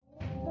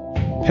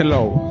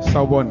Hello,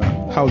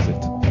 Sawubona, how's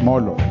it?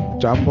 Molo,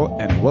 Jumbo,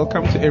 and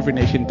welcome to Every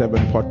Nation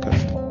Durban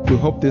podcast. We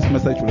hope this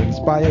message will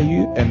inspire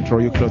you and draw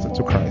you closer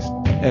to Christ.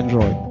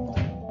 Enjoy.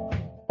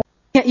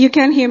 Yeah, you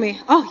can hear me.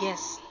 Oh,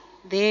 yes.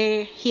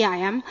 Here I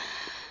am.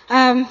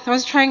 I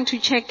was trying to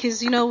check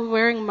because, we're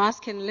wearing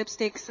mask and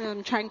lipsticks.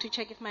 I'm trying to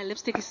check if my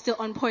lipstick is still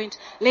on point.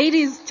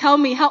 Ladies, tell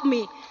me, help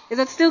me. Is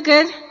it still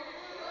good?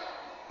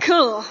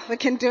 Cool. We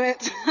can do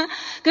it.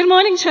 Good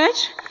morning,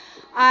 church.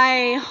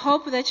 I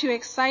hope that you're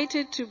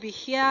excited to be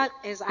here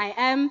as I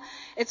am.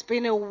 It's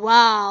been a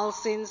while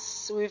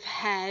since we've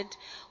had,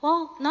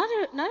 not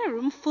a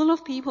room full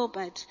of people,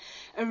 but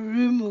a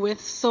room with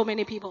so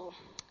many people.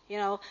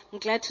 I'm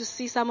glad to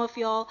see some of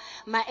y'all.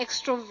 My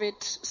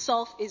extrovert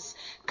self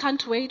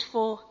can't wait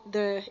for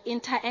the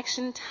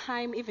interaction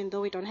time, even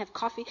though we don't have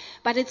coffee.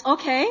 But it's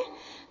okay.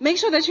 Make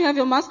sure that you have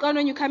your mask on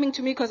when you're coming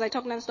to me because I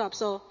talk nonstop.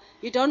 So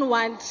you don't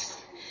want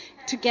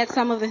to get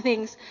some of the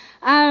things.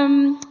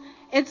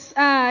 It's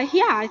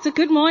a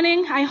good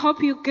morning. I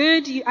hope you're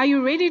good. Are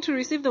you ready to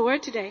receive the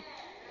word today?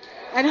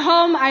 At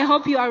home, I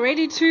hope you are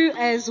ready to,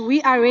 as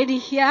we are ready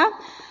here.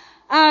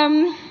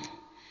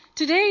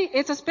 Today,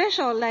 it's a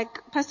special,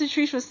 like Pastor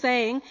Trish was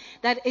saying,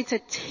 that it's a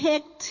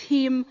tech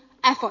team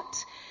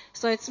effort.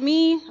 So it's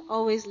me,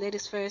 always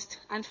ladies first,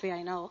 unfair,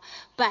 I know.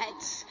 But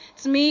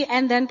it's me,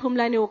 and then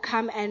Pumlani will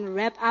come and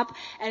wrap up,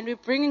 and we're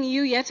bringing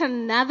you yet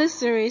another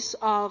series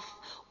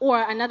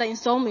another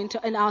installment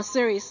in our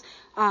series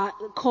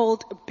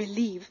called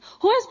Believe.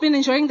 Who has been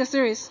enjoying the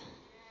series?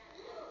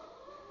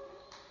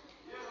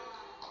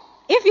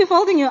 If you're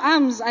folding your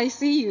arms, I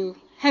see you.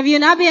 Have you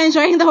not been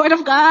enjoying the Word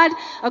of God?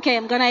 Okay,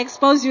 I'm going to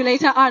expose you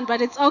later on,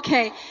 but it's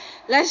okay.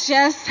 Let's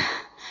just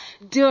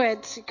do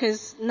it,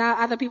 because now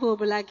other people will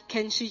be like,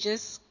 can she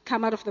just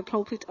come out of the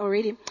pulpit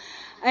already?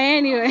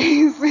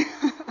 Anyways,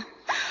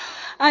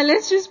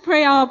 let's just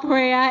pray our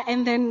prayer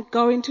and then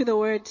go into the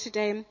Word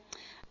today.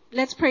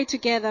 Let's pray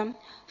together.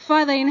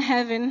 Father in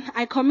heaven,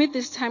 I commit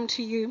this time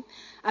to you.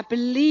 I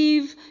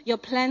believe your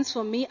plans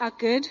for me are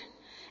good,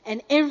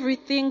 and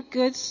everything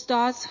good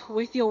starts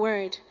with your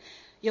word.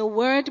 Your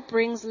word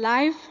brings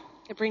life,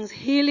 it brings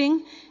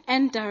healing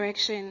and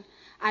direction.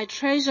 I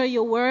treasure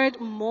your word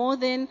more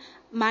than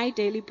my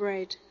daily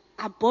bread.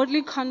 I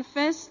boldly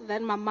confess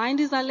that my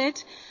mind is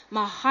alert,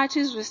 my heart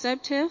is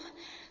receptive.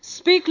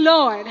 Speak,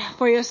 Lord,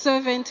 for your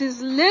servant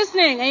is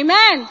listening.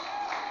 Amen.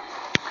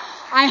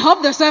 I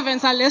hope the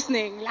servants are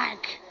listening,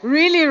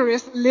 really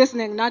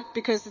listening, not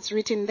because it's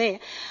written there.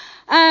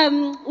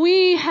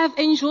 We have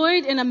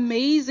enjoyed an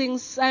amazing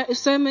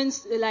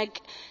sermons,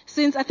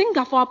 since I think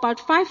for about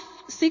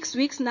 5-6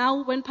 weeks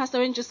now, when Pastor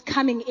Wayne just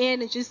coming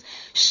in and just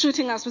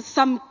shooting us with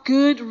some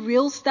good,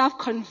 real stuff,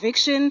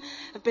 conviction.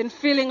 I've been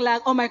feeling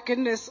like, oh my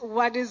goodness,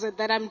 what is it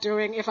that I'm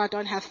doing if I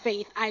don't have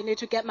faith? I need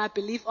to get my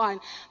belief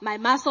on. My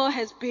muscle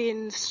has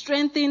been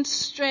strengthened,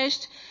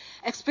 stretched,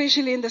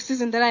 especially in the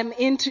season that I'm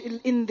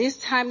in this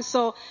time.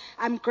 So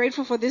I'm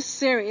grateful for this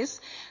series.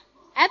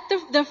 At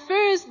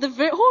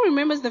who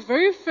remembers the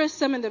very first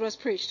sermon that was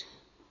preached?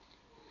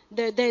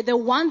 The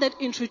one that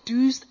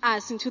introduced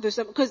us into the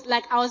sermon, because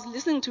I was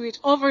listening to it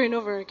over and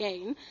over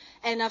again,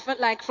 and I felt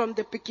like from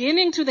the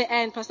beginning to the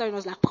end, Pastor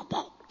was like, pop,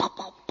 pop, pop,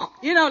 pop,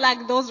 pop.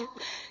 Those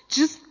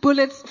just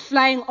bullets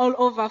flying all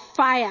over,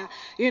 fire.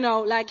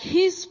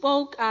 He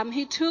spoke,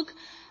 he took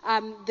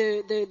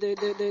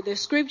the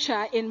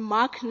scripture in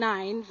Mark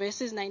 9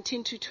 verses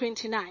 19 to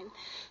 29.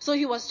 So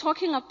he was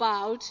talking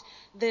about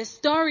the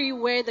story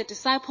where the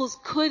disciples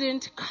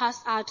couldn't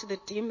cast out the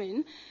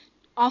demon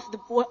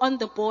on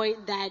the boy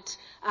that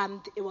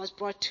it was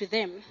brought to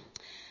them.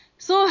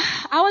 So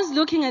I was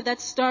looking at that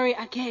story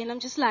again.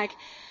 I'm just like,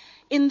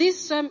 in this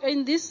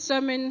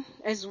sermon,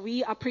 as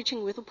we are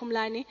preaching with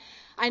Upumlani,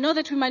 I know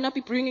that we might not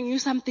be bringing you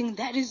something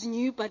that is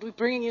new, but we're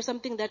bringing you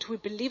something that we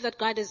believe that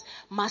God has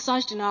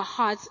massaged in our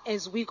hearts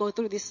as we go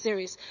through this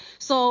series.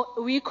 So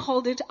we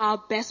called it our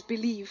best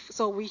belief.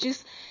 So we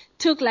just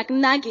took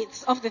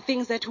nuggets of the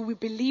things that we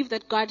believe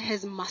that God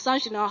has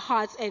massaged in our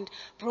hearts and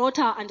brought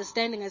our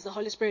understanding as the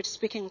Holy Spirit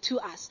speaking to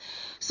us.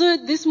 So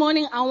this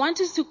morning, I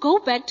want us to go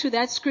back to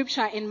that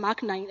scripture in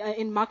Mark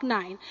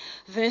 9,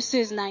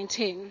 verses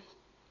 19.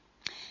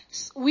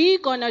 We're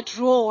going to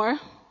draw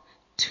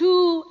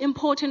two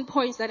important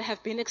points that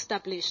have been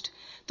established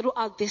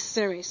throughout this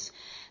series.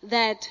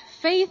 That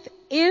faith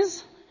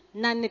is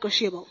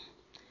non-negotiable.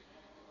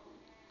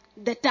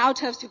 The doubt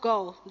has to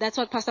go. That's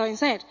what Pastor Wayne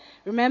said.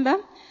 Remember?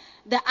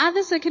 The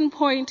other second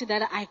point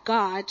that I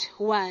got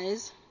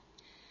was,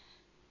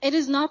 it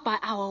is not by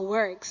our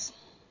works.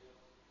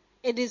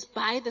 It is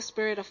by the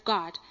Spirit of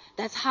God.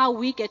 That's how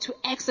we get to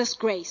access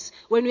grace.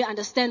 When we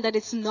understand that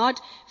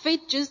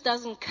faith just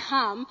doesn't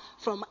come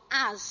from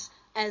us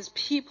as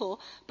people,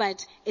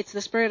 but it's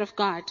the Spirit of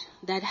God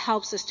that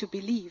helps us to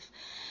believe.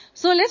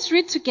 So let's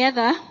read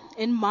together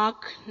in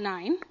Mark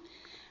 9.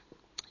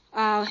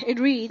 It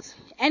reads,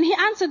 and he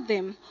answered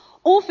them,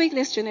 O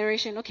faithless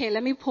generation. Okay,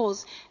 let me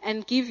pause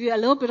and give you a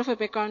little bit of a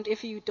background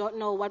if you don't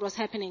know what was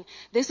happening.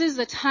 This is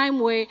the time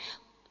where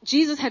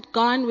Jesus had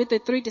gone with the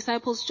 3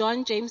 disciples,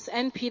 John, James,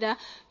 and Peter,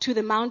 to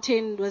the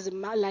mountain. It was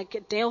like a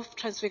day of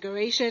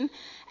transfiguration.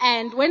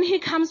 And when he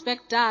comes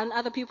back down,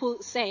 other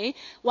people say,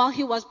 while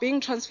he was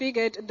being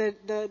transfigured,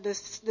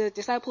 the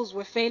disciples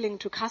were failing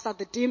to cast out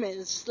the demons.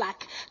 Just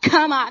like,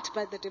 come out.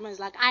 But the demon is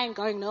like, I ain't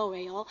going nowhere,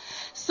 y'all.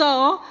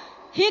 So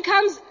he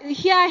comes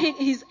here,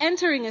 he's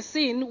entering a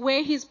scene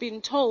where he's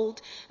been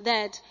told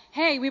that,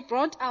 hey, we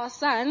brought our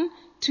son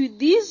to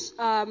these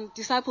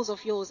disciples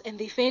of yours, and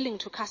they're failing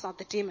to cast out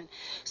the demon.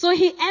 So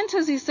he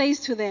enters, he says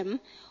to them,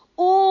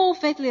 "O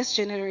faithless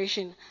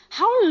generation,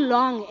 how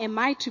long am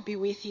I to be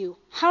with you?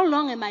 How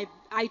long am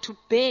I to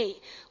bear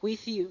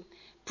with you?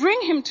 Bring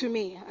him to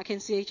me." I can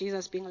see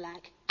Jesus being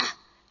like,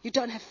 you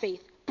don't have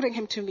faith. Bring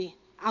him to me.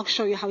 I'll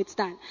show you how it's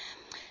done.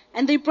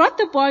 And they brought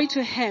the boy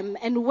to him,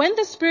 and when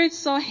the spirit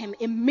saw him,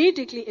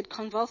 immediately it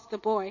convulsed the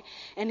boy,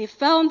 and he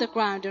fell on the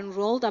ground and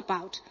rolled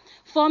about,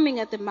 foaming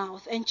at the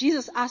mouth. And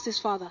Jesus asked his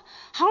father,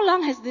 "How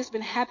long has this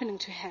been happening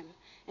to him?"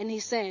 And he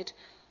said,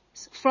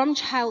 "From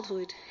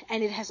childhood,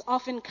 and it has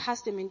often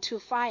cast him into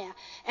fire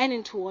and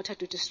into water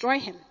to destroy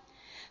him.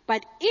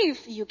 But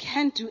if you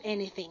can do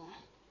anything,"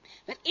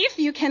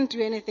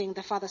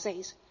 the father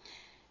says,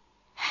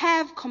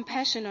 "have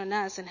compassion on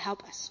us and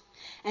help us."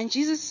 And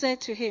Jesus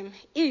said to him,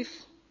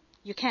 "If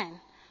you can,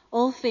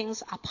 all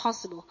things are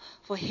possible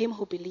for him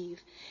who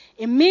believes."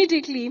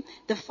 Immediately,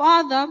 the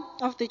father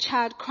of the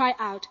child cried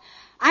out,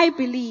 "I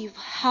believe,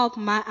 help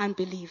my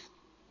unbelief."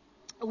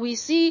 We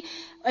see,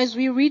 as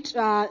we read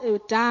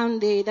down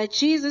there, that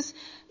Jesus,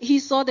 he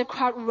saw the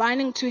crowd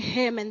running to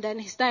him, and then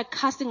he started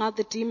casting out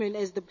the demon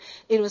as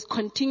it was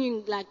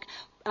continuing, like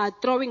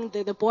throwing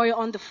the boy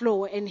on the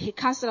floor, and he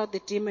casted out the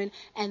demon,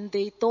 and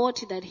they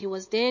thought that he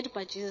was dead,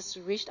 but Jesus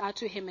reached out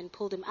to him and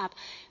pulled him up.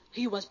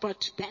 He was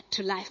brought back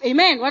to life.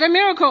 Amen. What a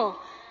miracle.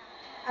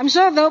 I'm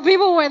sure the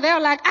people were there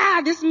like,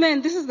 this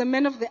is the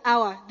man of the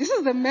hour. This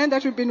is the man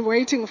that we've been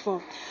waiting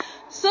for.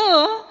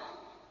 So,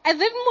 at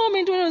that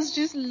moment when I was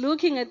just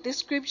looking at this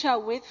scripture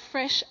with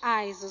fresh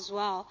eyes as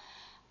well,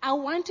 I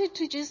wanted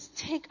to just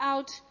take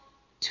out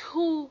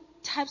 2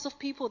 types of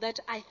people that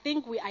I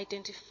think we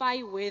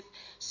identify with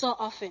so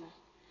often.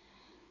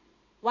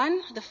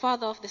 1, the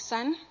father of the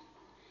son.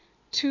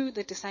 2,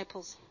 the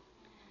disciples.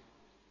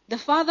 The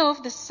father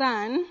of the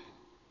son,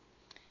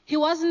 he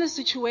was in a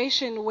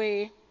situation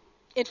where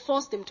it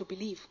forced him to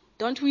believe.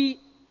 Aren't we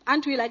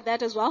like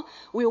that as well?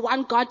 We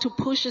want God to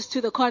push us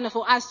to the corner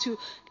for us to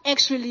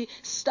actually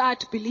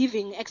start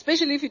believing,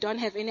 especially if you don't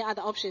have any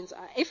other options.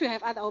 If you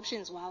have other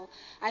options, well,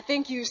 I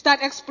think you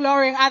start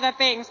exploring other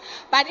things.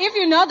 But if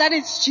you know that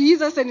it's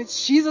Jesus and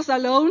it's Jesus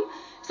alone,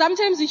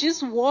 sometimes you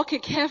just walk a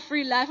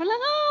carefree life and like,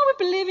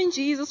 we believe in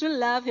Jesus, we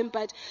love him.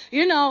 But,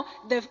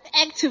 the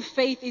active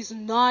faith is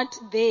not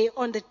there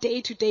on the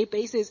day-to-day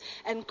basis.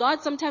 And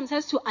God sometimes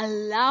has to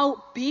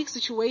allow big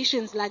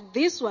situations like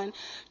this one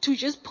to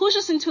just push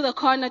us into the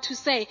corner to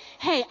say,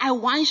 hey, I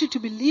want you to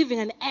be living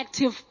an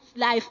active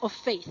life of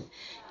faith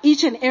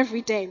each and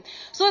every day.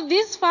 So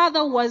this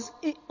father was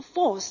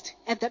forced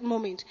at that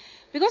moment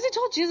because he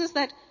told Jesus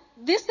that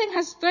this thing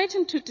has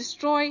threatened to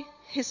destroy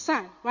his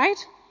son, right?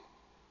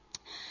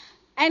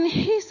 And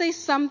he says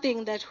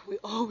something that we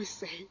always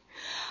say,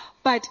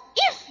 but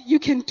if you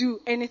can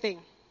do anything.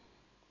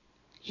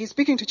 He's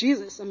speaking to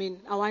Jesus.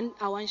 I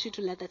want you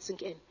to let that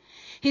sink in.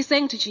 He's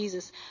saying to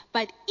Jesus,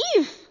 but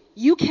if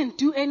you can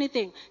do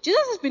anything.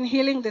 Jesus has been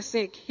healing the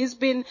sick. He's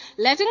been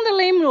letting the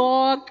lame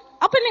walk,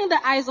 opening the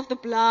eyes of the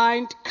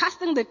blind,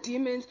 casting the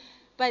demons.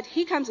 But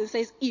he comes and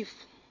says, if.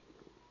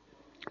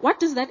 What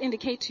does that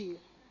indicate to you?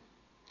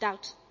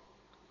 Doubt.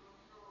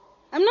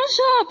 I'm not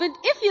sure, but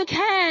if you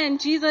can,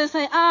 Jesus,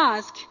 I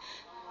ask.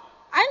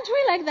 Aren't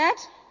we like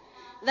that?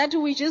 That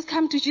we just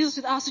come to Jesus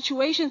with our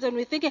situations and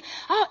we're thinking,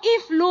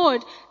 if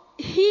Lord,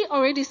 he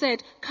already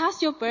said,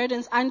 cast your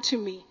burdens unto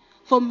me,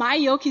 for my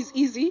yoke is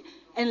easy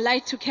and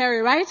light to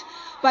carry, right?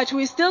 But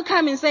we still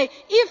come and say,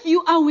 if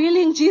you are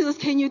willing, Jesus,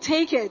 can you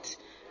take it?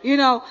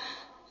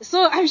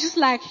 So I'm just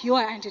like, you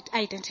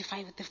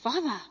identify with the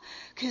Father,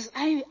 because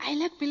I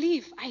lack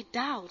belief, I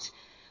doubt.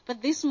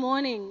 But this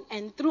morning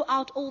and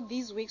throughout all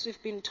these weeks,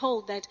 we've been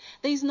told that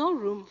there is no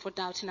room for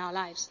doubt in our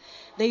lives.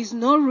 There is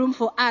no room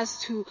for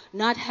us to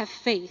not have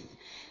faith.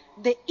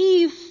 The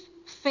if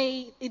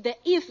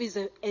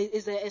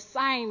is a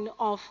sign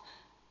of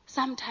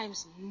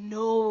sometimes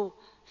no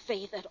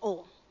faith at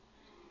all.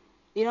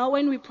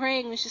 When we're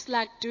praying, it's just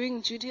like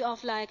doing duty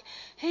of like,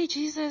 hey,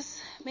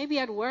 Jesus, maybe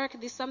at work,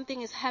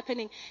 something is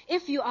happening.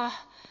 If you are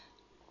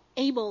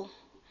able,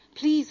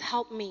 please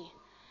help me.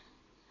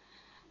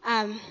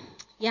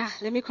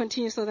 Let me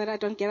continue so that I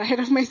don't get ahead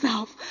of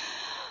myself.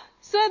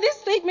 So this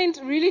statement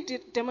really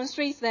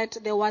demonstrates that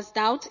there was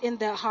doubt in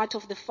the heart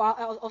of the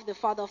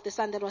father of the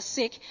son that was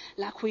sick,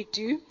 like we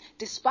do.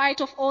 Despite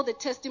of all the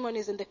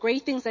testimonies and the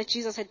great things that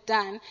Jesus had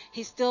done,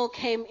 he still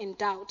came in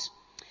doubt.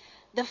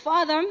 The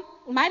father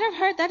might have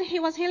heard that he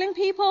was healing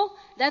people.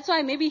 That's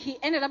why maybe he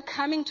ended up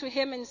coming to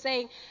him and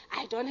saying,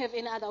 I don't have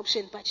any other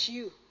option, but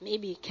you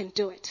maybe can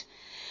do it.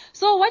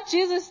 So what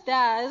Jesus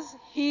does,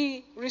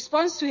 he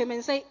responds to him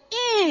and say,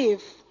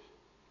 if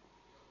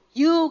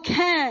You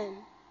can.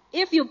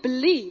 If you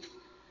believe,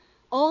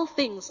 all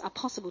things are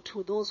possible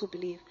to those who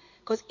believe.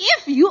 Because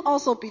if you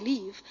also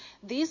believe,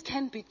 this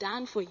can be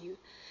done for you.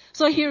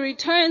 So he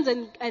returns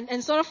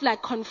and sort of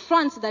like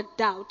confronts that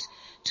doubt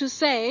to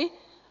say,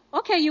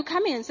 okay, you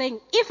come in and saying,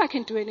 if I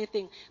can do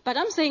anything. But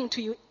I'm saying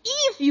to you,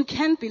 if you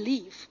can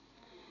believe,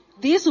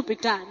 this will be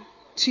done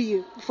to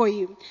you, for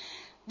you.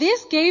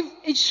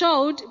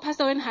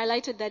 Pastor Owen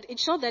highlighted that it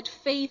showed that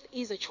faith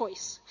is a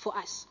choice for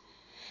us.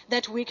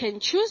 That we can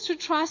choose to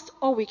trust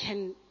or we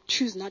can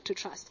choose not to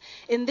trust.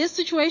 In this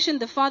situation,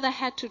 the father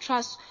had to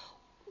trust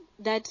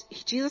that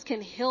Jesus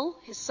can heal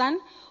his son,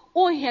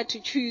 or he had to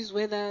choose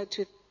whether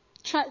to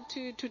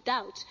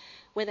doubt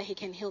whether he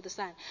can heal the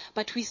son.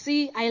 But we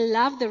see, I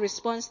love the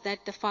response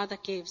that the father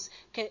gives.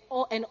 Okay,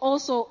 and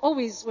also,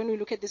 always when we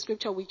look at the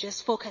scripture, we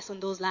just focus on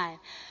those lines.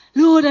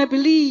 Lord, I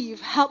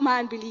believe, help my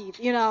unbelief.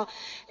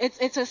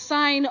 It's a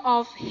sign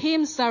of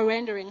him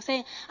surrendering,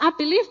 saying, I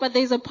believe, but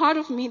there's a part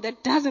of me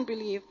that doesn't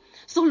believe.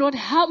 So Lord,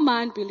 help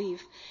my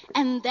unbelief.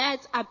 And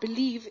that, I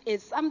believe,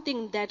 is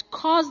something that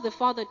caused the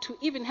father to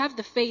even have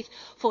the faith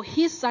for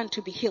his son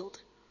to be healed.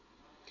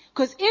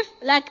 Because if,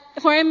 like,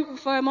 for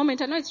a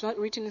moment, I know it's not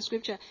written in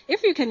scripture,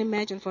 if you can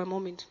imagine for a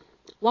moment,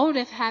 what would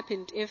have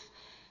happened if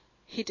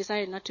he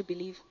decided not to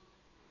believe?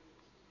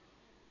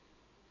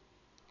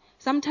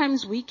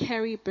 Sometimes we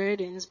carry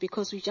burdens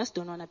because we just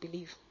don't want to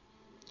believe.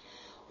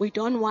 We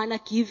don't want to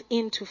give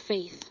in to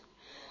faith.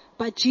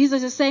 But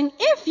Jesus is saying,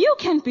 if you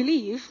can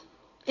believe,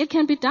 it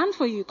can be done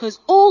for you, because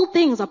all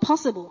things are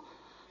possible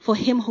for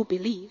him who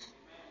believes.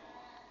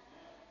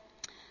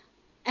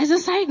 As a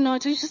side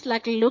note, I was just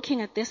like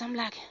looking at this, I'm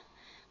like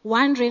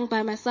wondering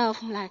by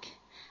myself, I'm like,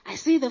 I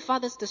see the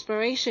father's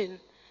desperation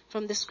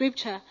from the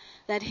scripture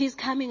that he's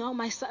coming,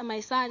 my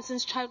son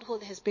since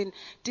childhood has been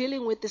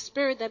dealing with the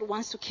spirit that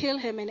wants to kill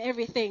him and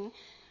everything.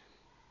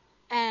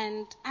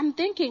 And I'm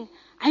thinking,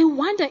 I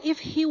wonder if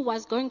he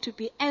was going to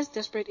be as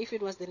desperate if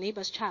it was the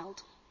neighbor's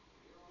child.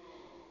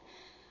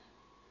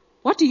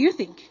 What do you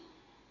think?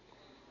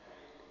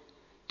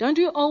 Don't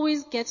we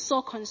always get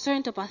so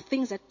concerned about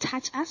things that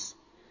touch us?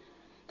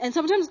 And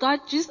sometimes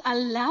God just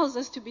allows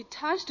us to be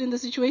touched in the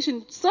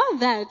situation so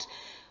that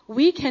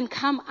we can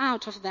come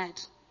out of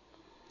that.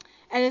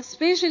 And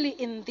especially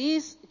in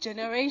this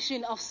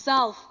generation of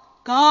self,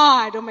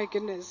 God, oh my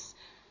goodness.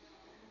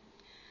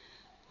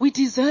 We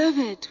deserve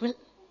it.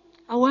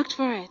 I worked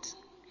for it.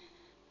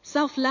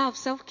 Self-love,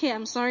 self-care.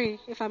 I'm sorry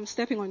if I'm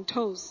stepping on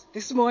toes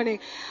this morning.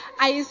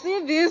 I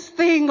see this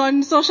thing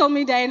on social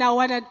media and I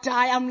want to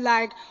die. I'm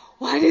like,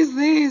 what is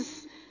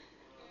this?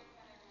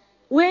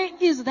 Where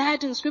is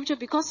that in scripture?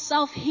 Because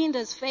self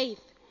hinders faith.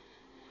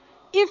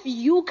 If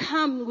you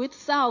come with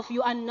self,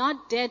 you are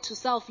not dead to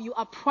self. You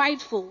are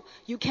prideful.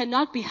 You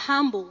cannot be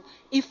humble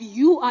if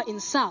you are in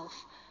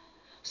self.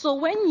 So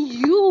when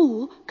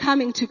you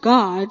coming to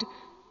God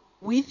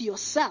with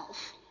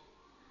yourself,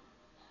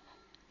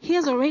 he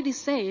has already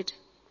said,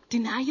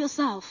 deny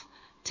yourself,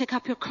 take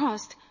up your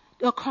cross,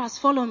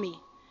 follow me.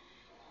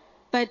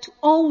 But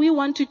all we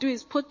want to do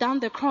is put down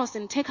the cross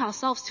and take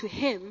ourselves to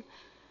him.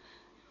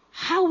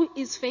 How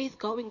is faith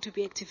going to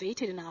be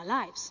activated in our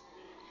lives?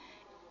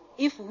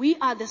 If we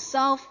are the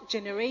self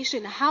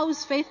generation, how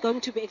is faith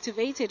going to be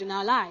activated in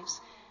our lives?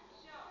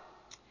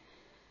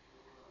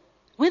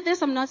 With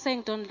this, I'm not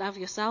saying don't love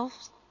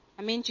yourself.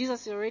 I mean,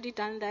 Jesus has already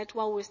done that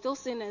while we're still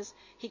sinners.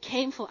 He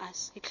came for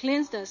us. He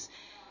cleansed us.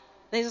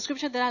 There's a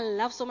scripture that I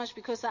love so much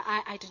because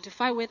I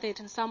identify with it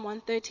in Psalm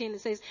 113.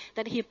 It says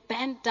that he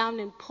bent down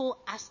and pulled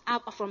us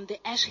up from the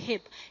ash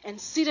heap and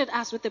seated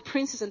us with the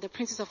princes and the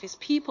princes of his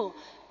people.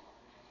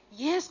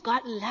 Yes,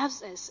 God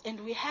loves us, and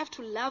we have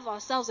to love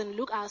ourselves and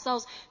look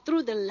ourselves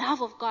through the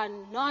love of God,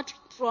 not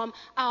from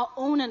our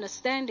own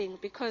understanding,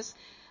 because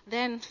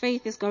then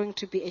faith is going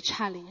to be a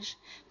challenge.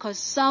 Because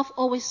self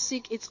always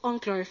seeks its own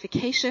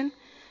glorification,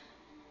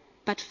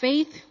 but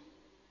faith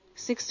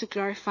seeks to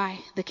glorify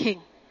the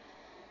King.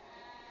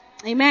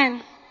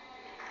 Amen.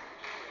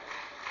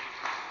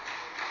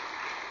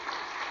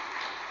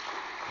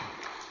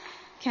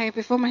 Okay,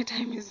 before my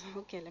time is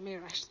okay, let me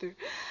rush through.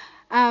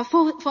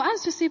 For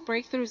us to see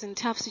breakthroughs in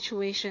tough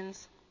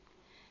situations,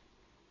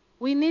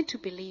 we need to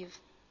believe.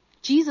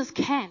 Jesus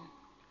can.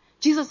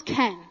 Jesus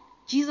can.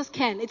 Jesus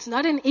can. It's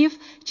not an if.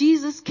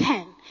 Jesus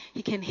can.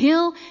 He can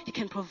heal. He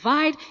can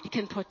provide. He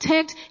can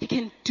protect. He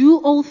can do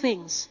all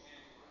things.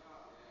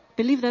 I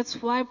believe that's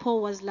why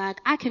Paul was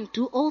like, I can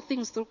do all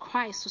things through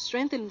Christ who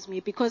strengthens me,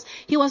 because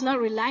he was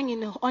not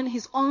relying on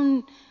his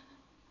own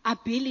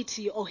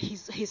ability or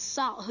his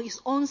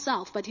own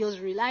self, but he was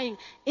relying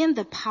in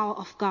the power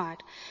of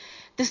God.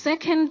 The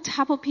second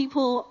type of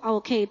people,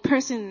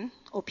 person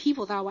or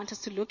people that I want us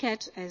to look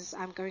at as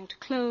I'm going to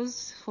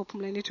close for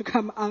Pumleni to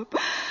come up,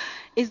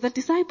 is the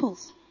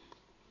disciples.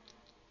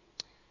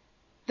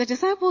 The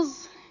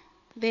disciples,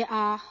 they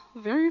are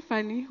very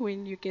funny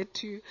when you get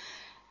to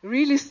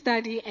really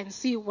study and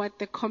see what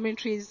the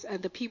commentaries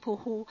and the people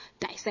who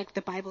dissect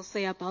the Bible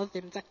say about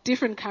them. It's like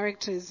different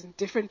characters and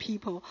different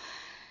people.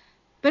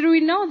 But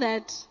we know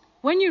that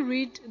when you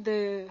read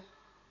the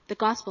the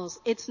Gospels,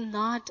 it's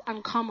not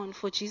uncommon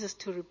for Jesus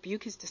to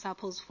rebuke his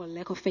disciples for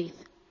lack of faith.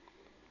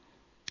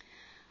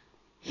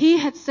 He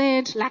had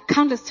said, like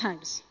countless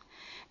times,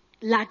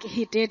 like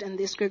he did in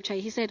this scripture,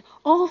 he said,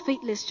 "Oh,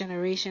 faithless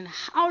generation,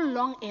 how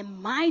long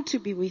am I to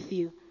be with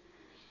you?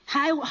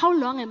 How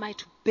long am I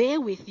to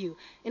bear with you?"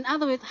 In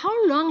other words, how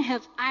long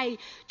have I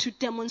to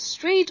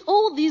demonstrate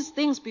all these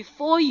things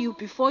before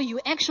you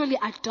actually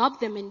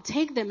adopt them and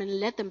take them and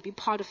let them be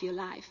part of your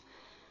life?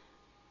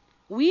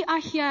 We are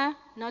here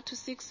not to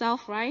seek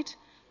self, right?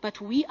 But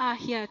we are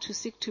here to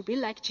seek to be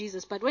like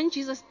Jesus. But when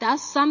Jesus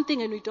does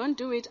something and we don't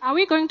do it, are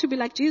we going to be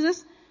like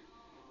Jesus?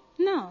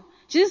 No.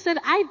 Jesus said,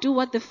 "I do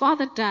what the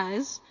Father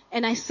does,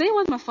 and I say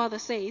what my Father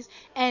says."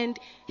 And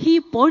he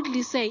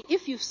boldly say,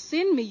 if you've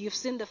seen me, you've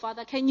seen the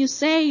Father. Can you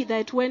say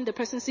that when the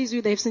person sees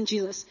you, they've seen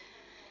Jesus?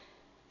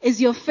 Is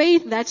your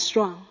faith that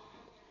strong?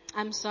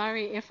 I'm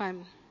sorry if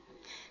I'm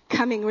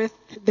coming with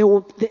the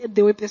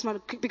whip this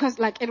morning, because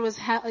like it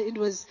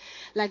was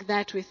like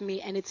that with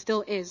me, and it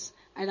still is.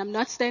 And I'm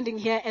not standing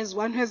here as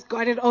one who has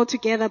got it all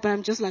together, but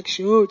I'm just like,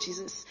 sure,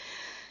 Jesus.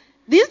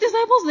 These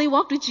disciples, they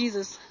walked with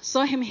Jesus,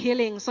 saw him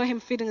healing, saw him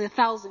feeding the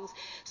thousands,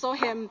 saw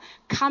him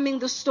calming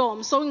the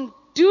storm, saw him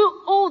do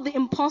all the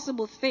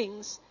impossible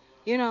things,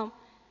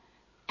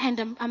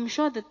 And I'm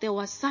sure that there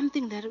was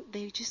something that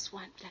they just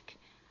want, like,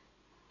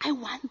 I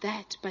want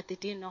that, but they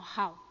didn't know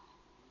how.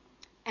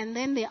 And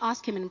then they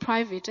asked him in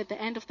private at the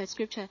end of that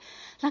scripture,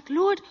 like,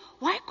 "Lord,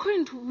 why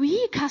couldn't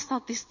we cast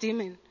out this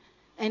demon?"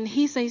 And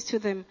he says to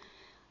them,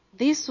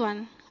 "This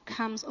one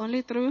comes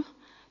only through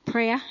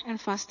prayer and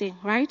fasting,"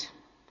 right?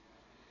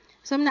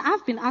 So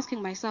I've been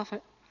asking myself,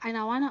 and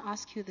I want to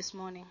ask you this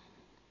morning,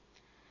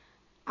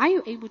 are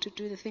you able to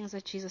do the things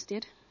that Jesus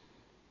did?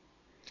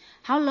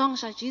 How long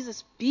shall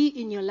Jesus be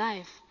in your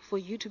life for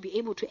you to be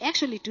able to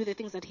actually do the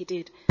things that he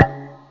did?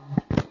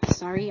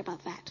 Sorry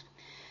about that.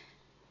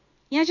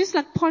 Yeah, just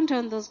like ponder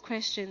on those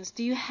questions.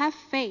 Do you have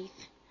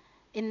faith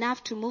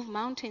enough to move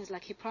mountains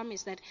like he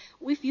promised? That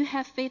if you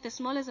have faith as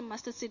small as a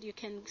mustard seed, you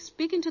can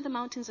speak into the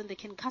mountains and they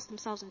can cast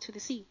themselves into the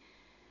sea.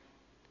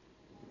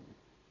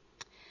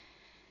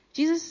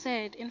 Jesus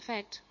said, in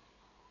fact,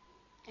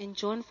 in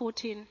John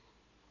 14,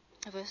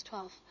 verse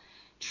 12,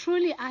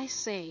 "Truly I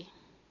say,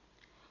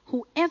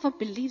 whoever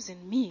believes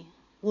in me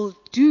will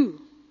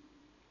do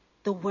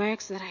the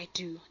works that I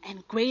do,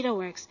 and greater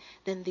works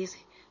than this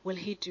will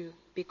he do,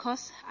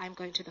 because I'm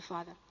going to the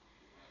Father."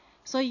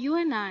 So you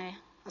and I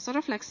are sort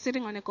of like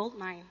sitting on a gold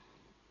mine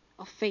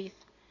of faith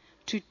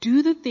to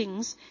do the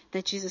things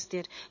that Jesus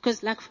did.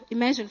 Because like,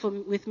 imagine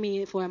with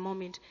me for a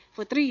moment,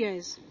 for 3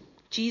 years,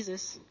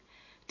 Jesus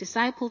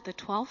discipled the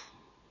 12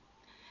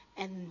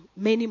 and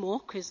many more,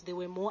 because there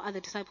were more other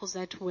disciples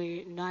that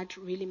were not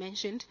really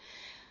mentioned.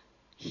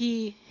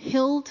 He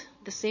healed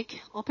the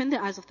sick, opened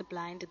the eyes of the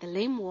blind, the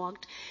lame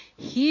walked.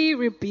 He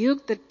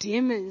rebuked the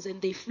demons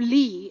and they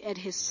flee at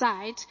his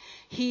sight.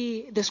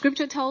 The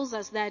scripture tells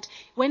us that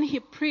when he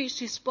preached,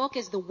 he spoke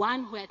as the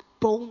one who had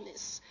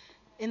boldness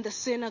in the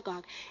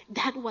synagogue.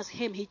 That was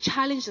him. He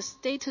challenged the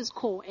status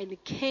quo and he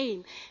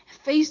came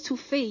face to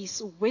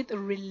face with a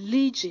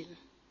religion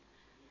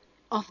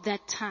of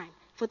that time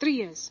for 3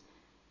 years.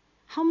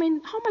 How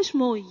much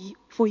more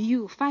for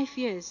you? 5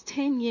 years,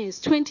 10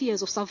 years, 20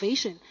 years of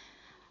salvation.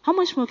 How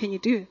much more can you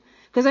do?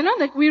 Because I know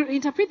that we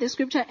interpret the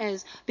scripture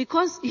as,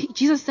 because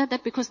Jesus said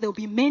that because there will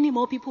be many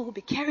more people who will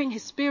be carrying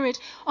his spirit,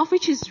 of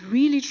which is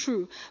really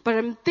true. But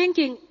I'm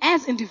thinking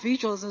as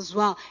individuals as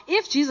well,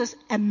 if Jesus,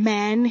 a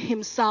man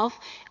himself,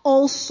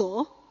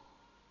 also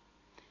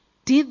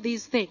did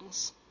these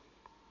things,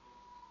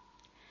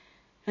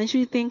 don't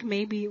you think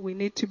maybe we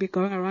need to be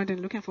going around and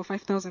looking for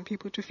 5,000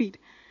 people to feed?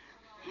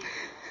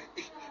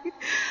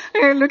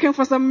 Looking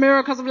for some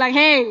miracles. I'm like,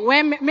 hey,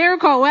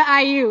 miracle, where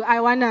are you?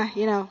 I wanna,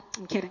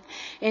 I'm kidding.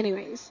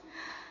 Anyways,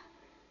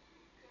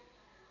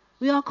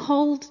 we are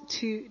called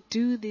to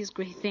do these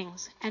great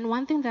things. And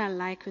one thing that I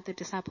like with the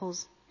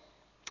disciples,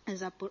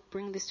 as I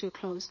bring this to a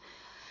close,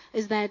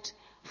 is that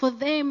for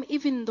them,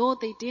 even though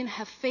they didn't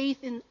have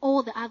faith in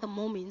all the other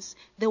moments,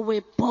 they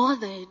were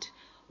bothered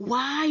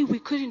why we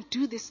couldn't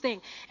do this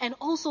thing. And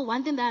also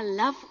one thing that I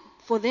love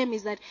for them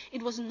is that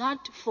it was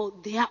not for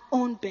their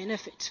own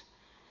benefit.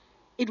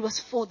 It was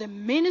for the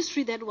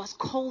ministry that was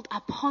called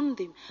upon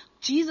them.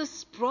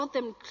 Jesus brought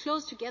them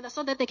close together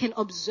so that they can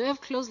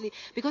observe closely,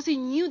 because he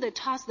knew the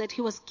task that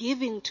he was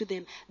giving to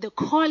them, the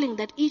calling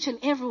that each and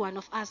every one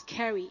of us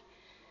carry.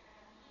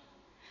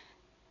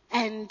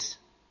 And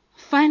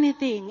funny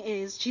thing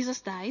is,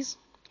 Jesus dies.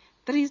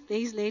 3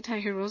 days later,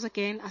 he rose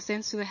again,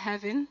 ascends to the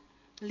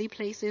heavenly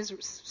places,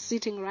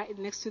 sitting right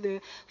next to the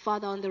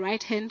Father on the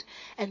right hand,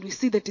 and we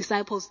see the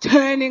disciples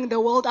turning the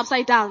world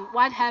upside down.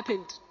 What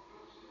happened?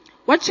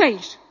 What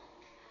changed?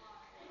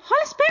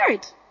 Holy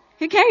Spirit.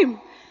 He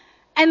came.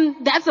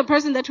 And that's the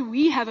person that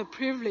we have a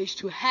privilege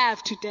to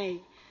have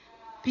today.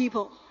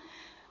 People.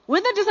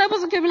 When the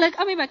disciples came, like,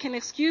 maybe I can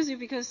excuse you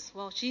because,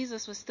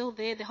 Jesus was still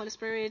there. The Holy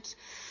Spirit,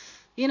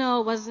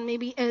 wasn't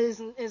maybe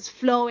as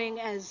flowing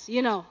as,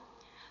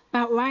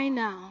 But right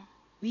now,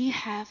 we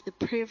have the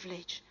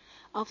privilege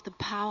of the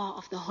power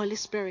of the Holy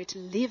Spirit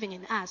living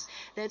in us.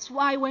 That's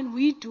why when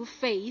we do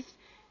faith,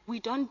 we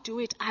don't do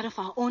it out of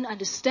our own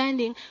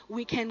understanding.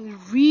 We can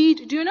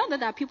read. Do you know that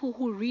there are people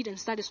who read and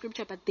study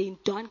scripture, but they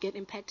don't get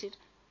impacted?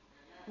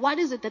 What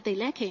is it that they're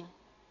lacking?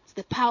 It's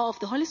the power of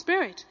the Holy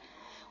Spirit.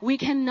 We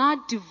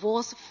cannot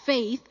divorce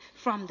faith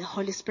from the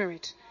Holy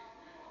Spirit.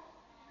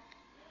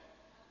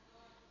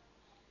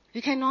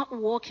 We cannot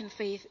walk in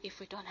faith if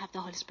we don't have the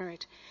Holy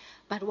Spirit.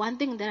 But one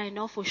thing that I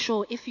know for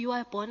sure, if you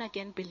are a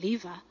born-again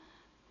believer,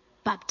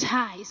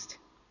 baptized,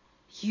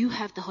 you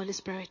have the Holy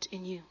Spirit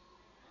in you.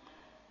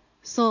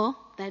 So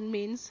that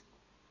means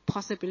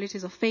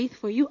possibilities of faith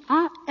for you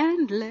are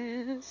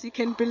endless. You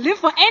can believe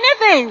for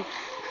anything.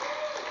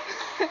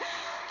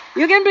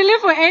 You can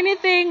believe for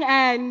anything,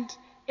 and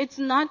it's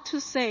not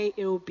to say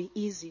it will be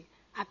easy.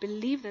 I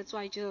believe that's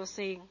why Jesus was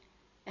saying,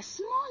 as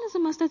small as a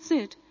mustard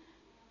seed.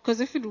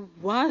 Because if it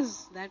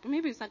was that,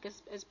 maybe it's like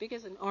as big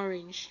as an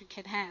orange you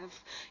can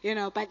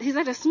have, But he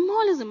said as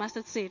small as a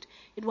mustard seed.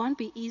 It won't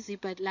be easy,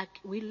 but like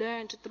we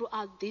learned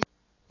throughout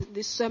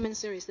this sermon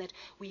series that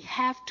we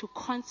have to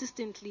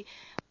consistently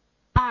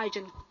enlarge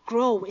and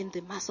grow in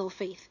the muscle of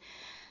faith.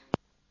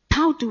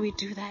 How do we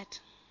do that?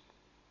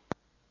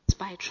 It's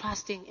by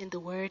trusting in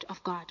the Word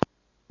of God.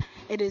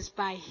 It is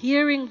by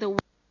hearing the Word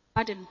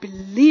of God and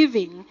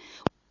believing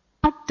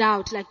without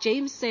doubt. Like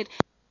James said,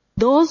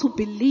 those who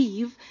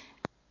believe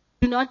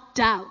do not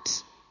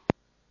doubt.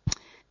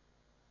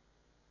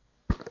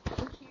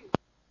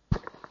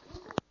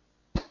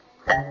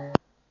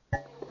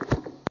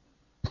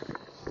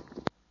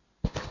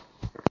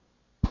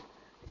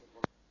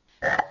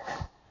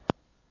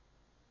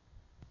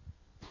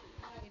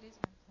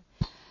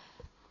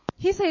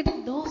 He said,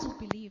 those who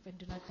believe and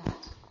do not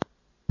doubt,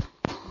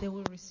 they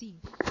will receive.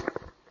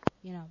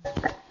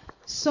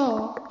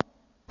 So,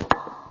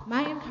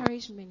 my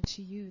encouragement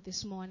to you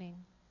this morning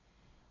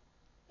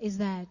is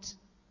that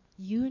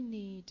you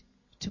need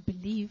to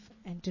believe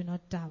and do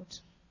not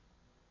doubt.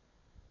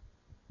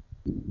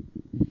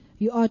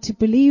 You are to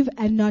believe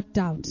and not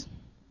doubt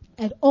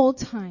at all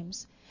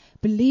times.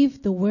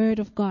 Believe the word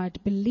of God.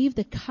 Believe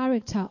the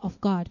character of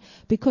God.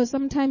 Because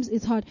sometimes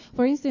it's hard.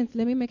 For instance,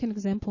 let me make an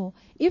example.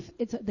 If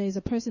there is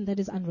a person that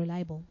is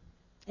unreliable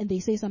and they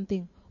say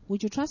something,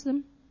 would you trust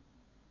them?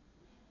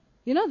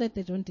 You know that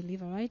they don't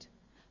deliver, right?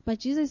 But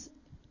Jesus,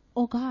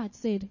 or God,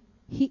 said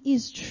he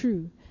is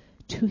true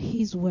to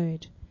his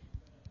word.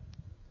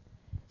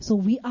 So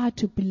we are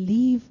to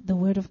believe the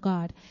word of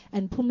God.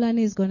 And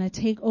Pumlani is going to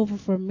take over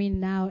from me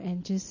now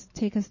and just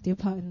take us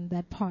deeper in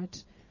that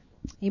part.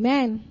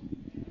 Amen.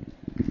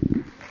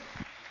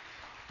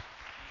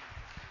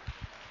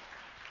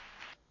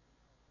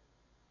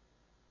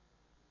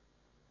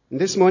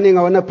 This morning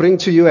I want to bring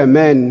to you a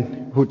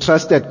man who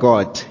trusted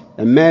God.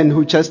 A man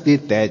who just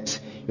did that.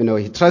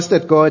 He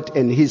trusted God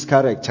and his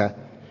character.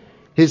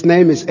 His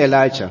name is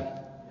Elijah.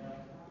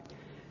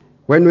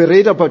 When we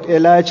read about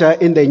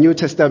Elijah in the New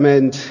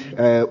Testament,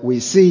 we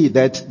see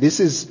that this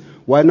is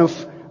one of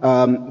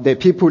the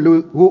people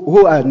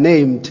who are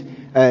named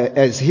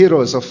as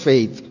heroes of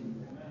faith.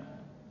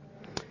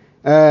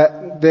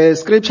 The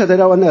scripture that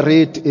I want to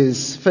read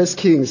is 1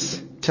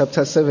 Kings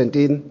chapter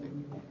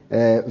 17,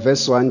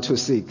 verse 1 to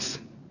 6.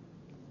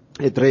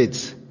 It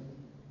reads,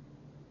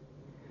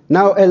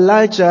 Now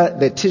Elijah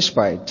the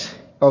Tishbite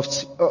of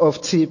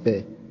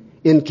Tibbe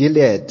in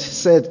Gilead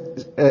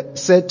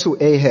said to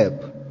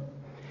Ahab,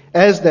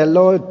 As the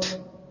Lord,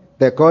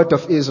 the God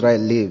of Israel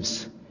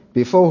lives,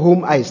 before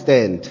whom I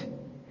stand,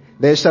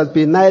 there shall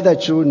be neither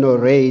dew nor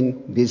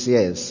rain these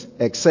years,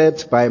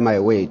 except by my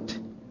word.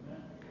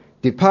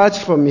 Depart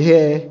from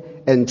here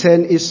and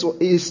turn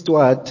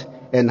eastward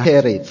and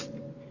Hereth,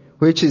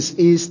 which is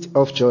east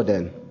of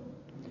Jordan.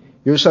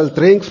 You shall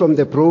drink from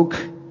the brook,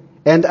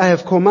 and I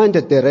have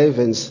commanded the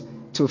ravens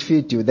to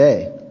feed you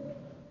there.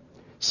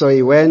 So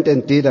he went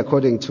and did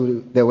according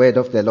to the word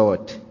of the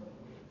Lord.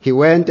 He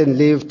went and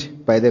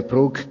lived by the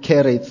brook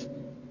Kerith,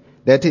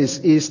 that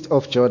is east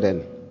of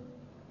Jordan.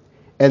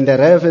 And the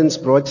ravens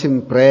brought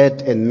him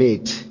bread and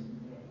meat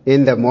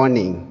in the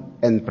morning,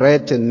 and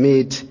bread and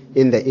meat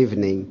in the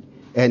evening,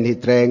 and he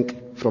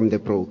drank from the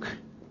brook.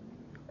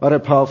 What a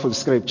powerful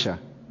scripture.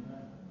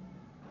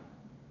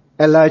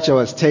 Elijah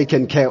was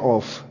taken care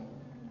of.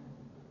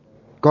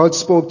 God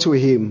spoke to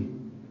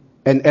him,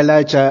 and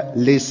Elijah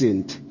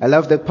listened. I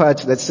love the part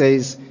that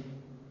says,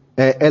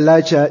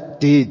 Elijah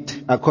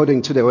did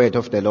according to the word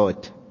of the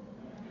Lord.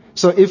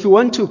 So if we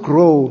want to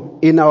grow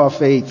in our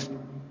faith,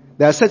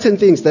 there are certain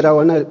things that I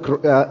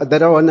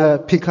want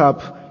to pick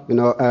up,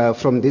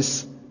 from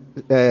this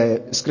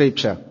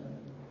scripture.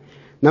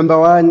 Number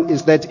one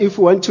is that if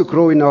we want to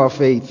grow in our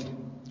faith,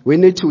 we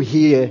need to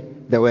hear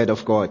the word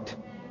of God.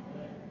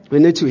 We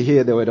need to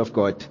hear the word of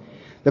God.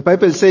 The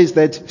Bible says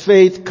that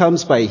faith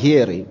comes by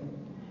hearing,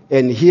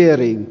 and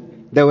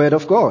hearing the word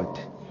of God.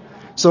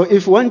 So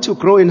if we want to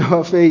grow in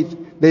our faith,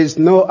 there is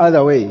no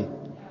other way.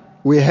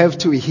 We have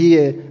to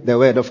hear the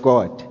word of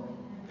God.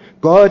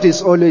 God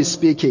is always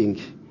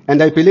speaking.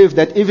 And I believe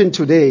that even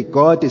today,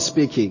 God is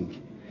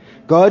speaking.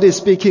 God is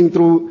speaking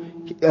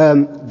through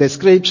the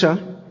scripture.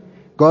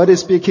 God is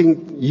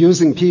speaking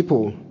using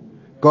people.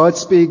 God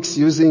speaks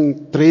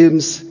using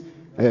dreams,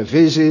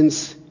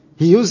 visions.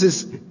 He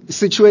uses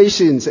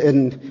situations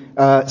and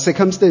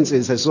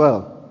circumstances as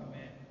well.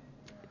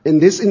 In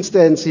this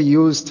instance, he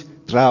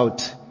used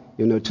drought,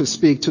 to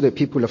speak to the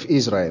people of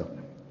Israel.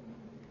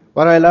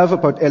 What I love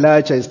about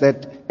Elijah is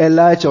that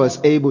Elijah was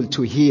able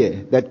to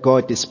hear that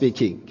God is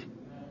speaking.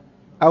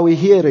 Are we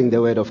hearing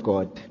the word of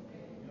God?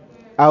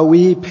 Are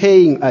we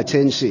paying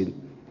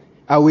attention?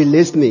 Are we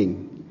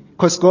listening?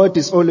 Because God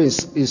is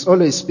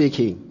always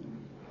speaking.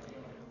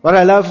 What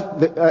I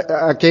love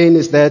again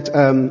is that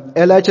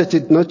Elijah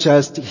did not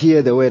just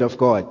hear the word of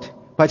God,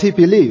 but he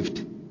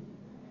believed.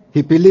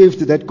 He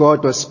believed that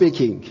God was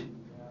speaking.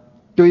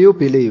 Do you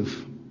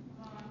believe?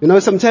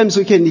 Sometimes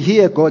we can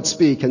hear God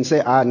speak and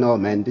say, no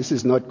man, this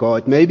is not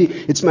God. Maybe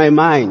it's my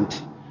mind.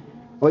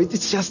 Or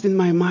it's just in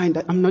my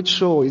mind. I'm not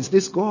sure. Is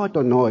this God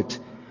or not?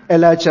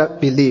 Elijah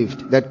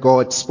believed that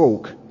God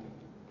spoke.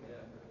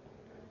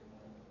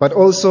 But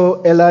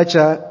also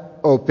Elijah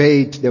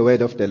obeyed the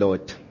word of the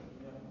Lord.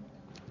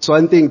 It's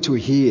one thing to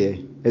hear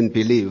and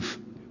believe.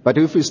 But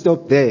if we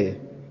stop there,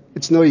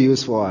 it's no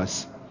use for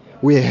us.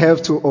 We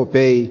have to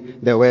obey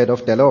the word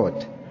of the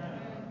Lord.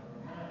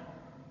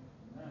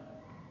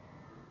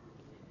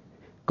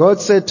 God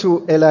said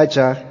to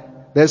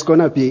Elijah, there's going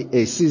to be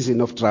a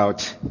season of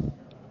drought.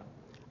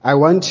 I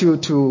want you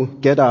to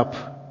get up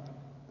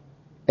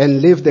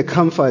and leave the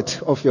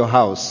comfort of your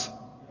house.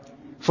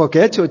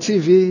 Forget your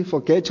TV,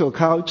 forget your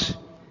couch,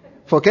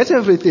 forget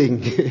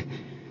everything.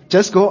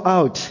 Just go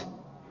out.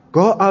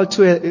 Go out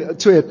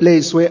to a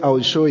place where I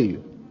will show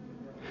you.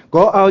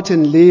 Go out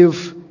and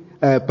live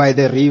by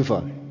the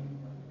river.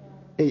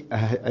 Hey,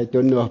 I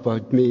don't know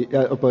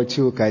about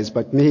you guys,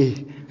 but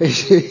me,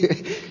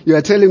 you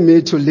are telling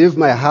me to leave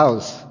my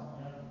house.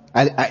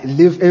 I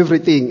leave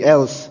everything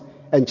else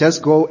and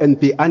just go and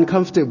be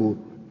uncomfortable.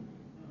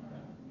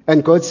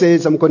 And God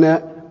says, I'm going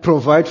to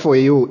provide for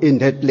you in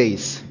that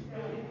place.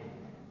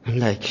 I'm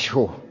like,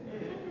 sure.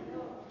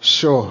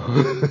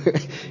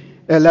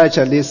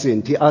 Elijah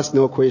listened. He asked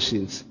no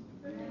questions.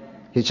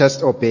 He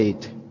just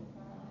obeyed.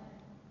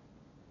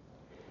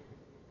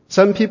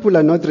 Some people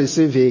are not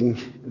receiving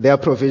their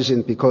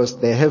provision because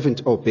they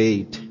haven't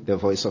obeyed the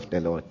voice of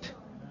the Lord.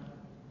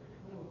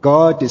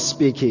 God is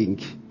speaking.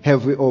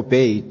 Have we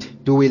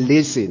obeyed? Do we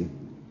listen?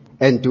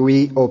 And do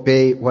we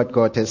obey what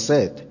God has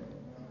said?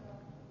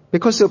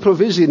 Because your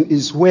provision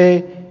is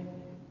where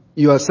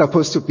you are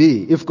supposed to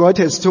be. If God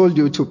has told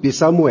you to be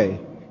somewhere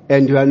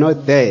and you are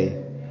not there,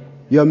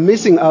 you are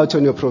missing out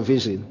on your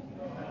provision.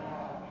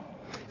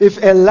 If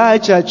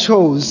Elijah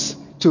chose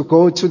to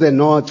go to the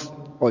north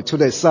or to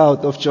the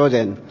south of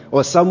Jordan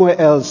or somewhere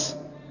else,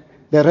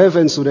 the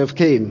ravens would have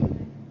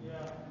came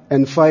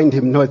and find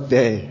him not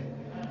there.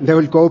 They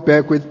will go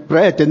back with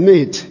bread and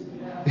meat.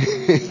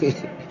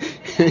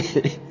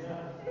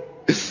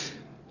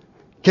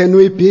 Can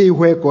we be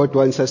where God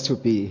wants us to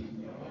be?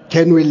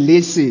 Can we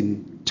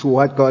listen to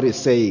what God is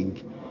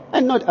saying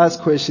and not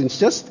ask questions?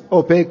 Just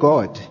obey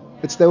God.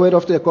 It's the word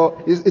of the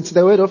God. It's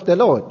the word of the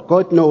Lord.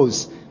 God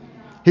knows.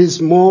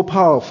 He's more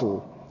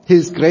powerful.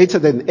 He's greater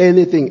than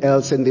anything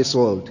else in this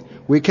world.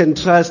 We can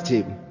trust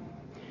him.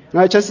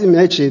 Now just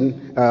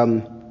imagine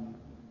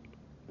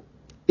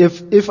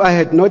if I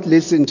had not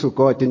listened to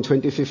God in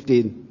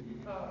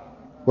 2015,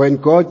 when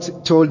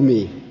God told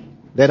me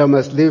that I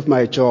must leave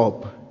my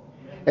job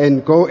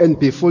and go and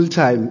be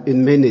full-time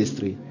in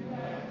ministry,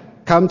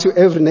 come to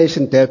Every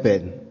Nation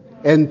Durban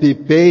and be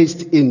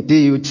based in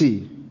DUT.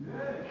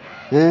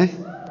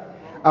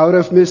 I would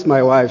have missed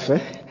my wife.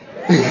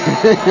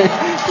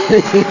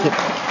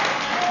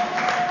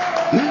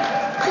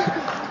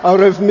 I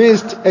would have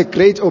missed a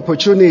great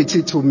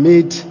opportunity to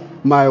meet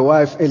my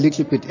wife a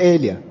little bit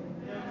earlier.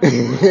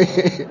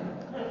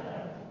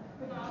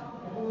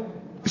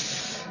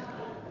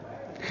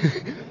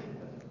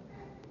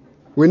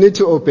 We need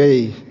to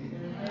obey.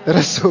 Let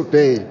us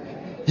obey.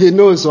 He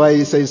knows why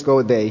he says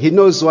go there. He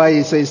knows why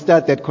he says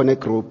start that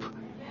connect group.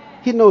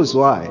 He knows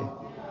why.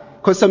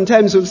 Because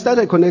sometimes you'll start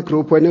a connect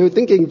group when you're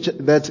thinking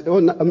that,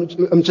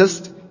 I'm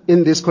just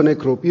in this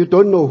connect group. You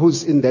don't know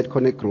who's in that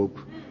connect group.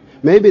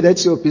 Maybe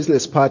that's your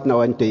business partner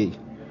one day.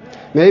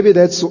 Maybe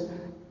that's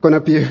going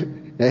to be,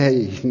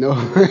 hey, no.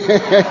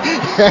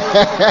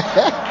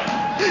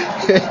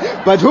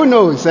 But who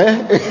knows,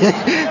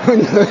 Who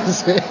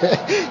knows?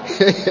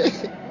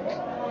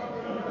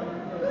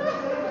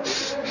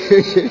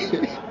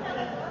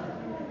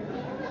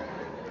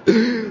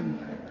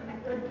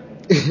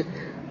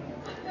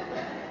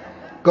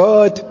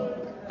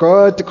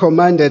 God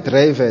commanded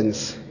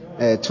ravens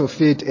to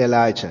feed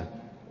Elijah.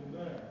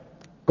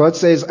 God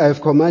says,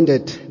 I've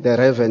commanded the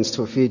ravens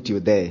to feed you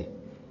there.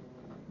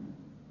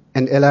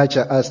 And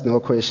Elijah asked no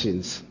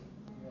questions.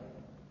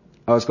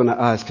 I was going to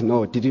ask,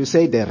 no, did you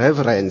say the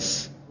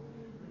reverence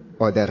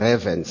or the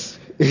ravens?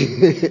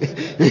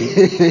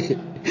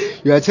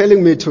 You are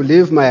telling me to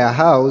leave my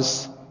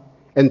house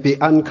and be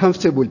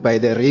uncomfortable by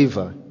the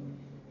river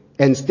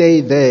and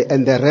stay there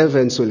and the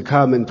ravens will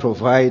come and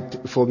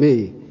provide for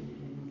me.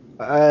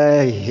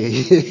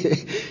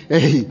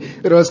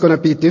 it was going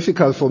to be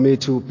difficult for me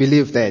to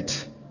believe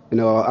that.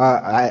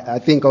 I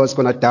think I was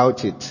going to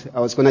doubt it. I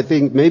was going to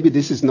think maybe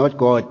this is not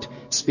God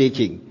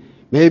speaking.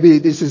 Maybe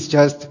this is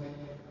just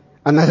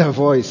another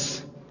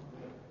voice.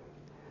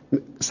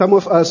 Some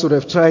of us would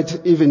have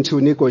tried even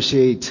to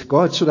negotiate.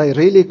 God, should I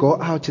really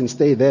go out and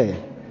stay there?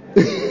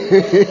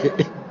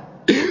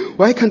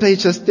 Why can't I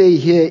just stay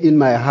here in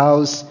my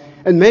house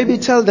and maybe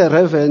tell the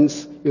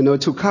reverends,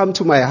 to come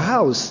to my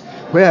house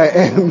where I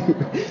am?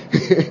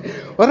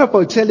 What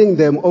about telling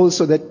them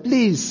also that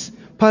please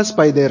pass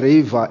by the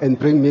river and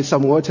bring me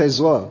some water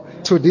as well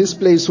to this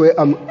place where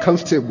I'm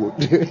comfortable?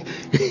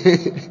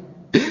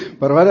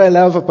 But what I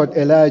love about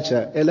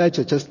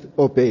Elijah just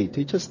obeyed.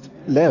 He just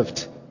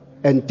left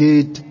and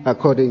did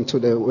according to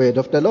the word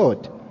of the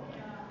Lord.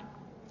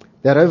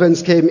 The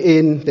reverends came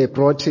in, they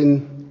brought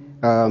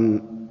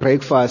in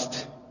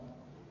breakfast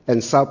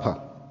and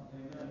supper.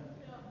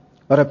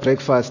 What a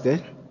breakfast, eh?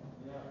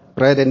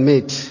 Bread and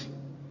meat.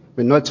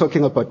 We're not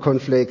talking about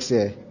cornflakes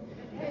here.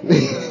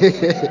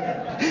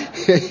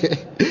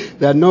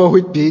 There are no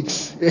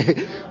Weet-Bix.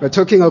 We're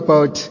talking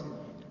about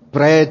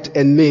bread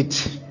and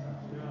meat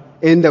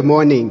in the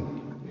morning.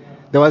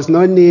 There was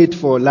no need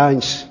for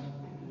lunch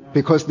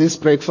because this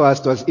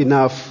breakfast was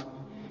enough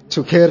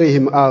to carry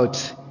him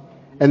out.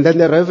 And then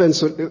the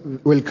reverends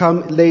will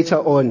come later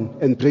on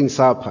and bring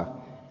supper.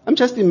 I'm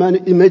just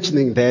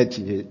imagining that,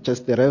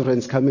 just the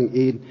reverends coming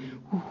in.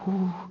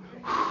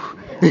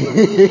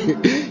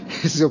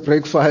 It's your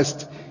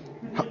breakfast.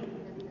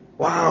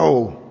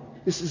 Wow,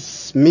 this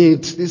is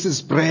meat, this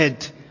is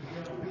bread.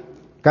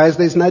 Guys,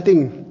 there's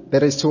nothing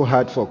that is too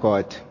hard for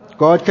God.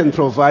 God can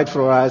provide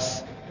for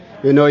us,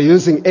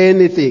 using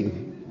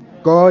anything.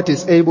 God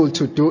is able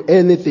to do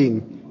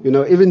anything,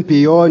 even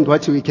beyond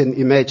what we can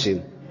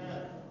imagine.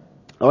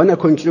 I want to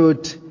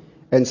conclude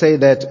and say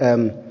that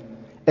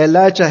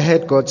Elijah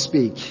heard God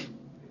speak.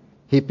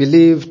 He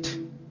believed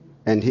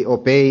and he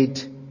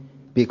obeyed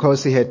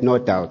because he had no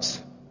doubts.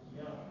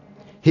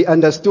 He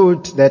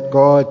understood that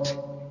God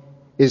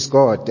is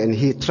God and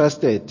he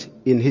trusted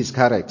in his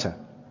character.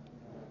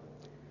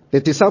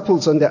 The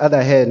disciples, on the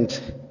other hand,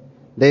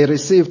 they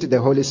received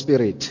the Holy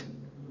Spirit.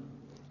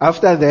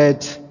 After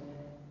that,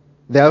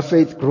 their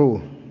faith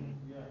grew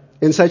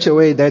in such a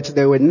way that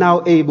they were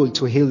now able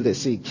to heal the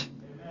sick.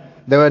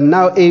 They were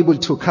now able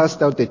to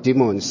cast out the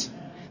demons.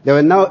 They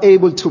were now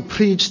able to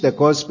preach the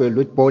gospel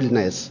with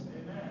boldness.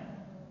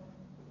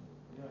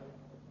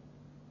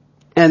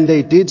 And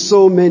they did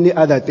so many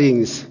other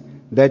things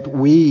that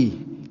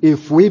we,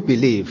 if we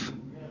believe,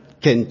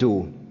 can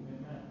do.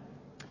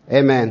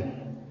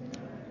 Amen.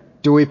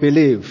 Do we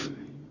believe?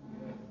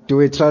 Do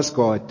we trust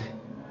God?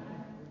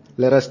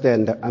 Let us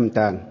stand. I'm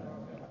done.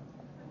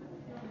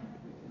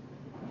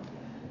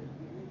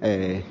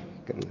 Yeah.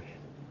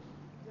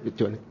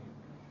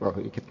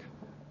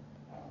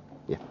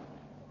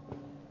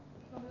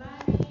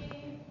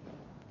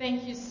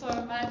 Thank you so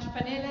much,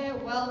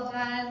 Panele. Well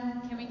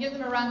done. Can we give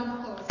them a round of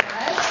applause,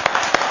 guys?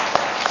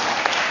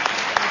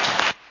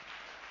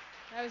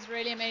 That was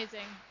really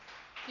amazing.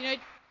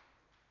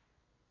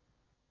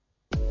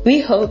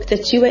 We hope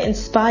that you were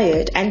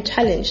inspired and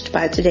challenged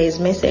by today's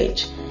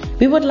message.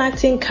 We would like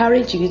to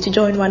encourage you to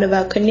join one of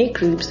our Connect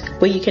groups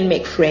where you can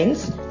make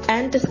friends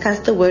and discuss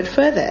the word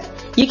further.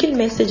 You can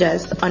message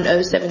us on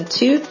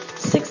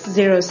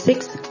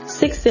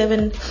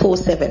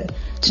 072-606-6747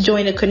 to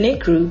join a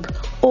Connect group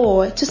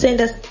or to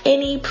send us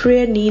any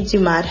prayer needs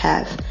you might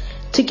have.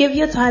 To give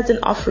your tithes and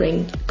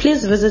offering,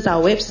 please visit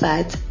our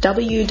website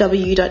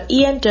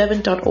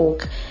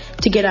www.endurban.org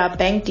to get our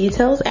bank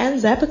details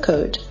and Zapper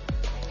code.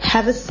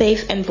 Have a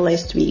safe and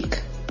blessed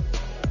week.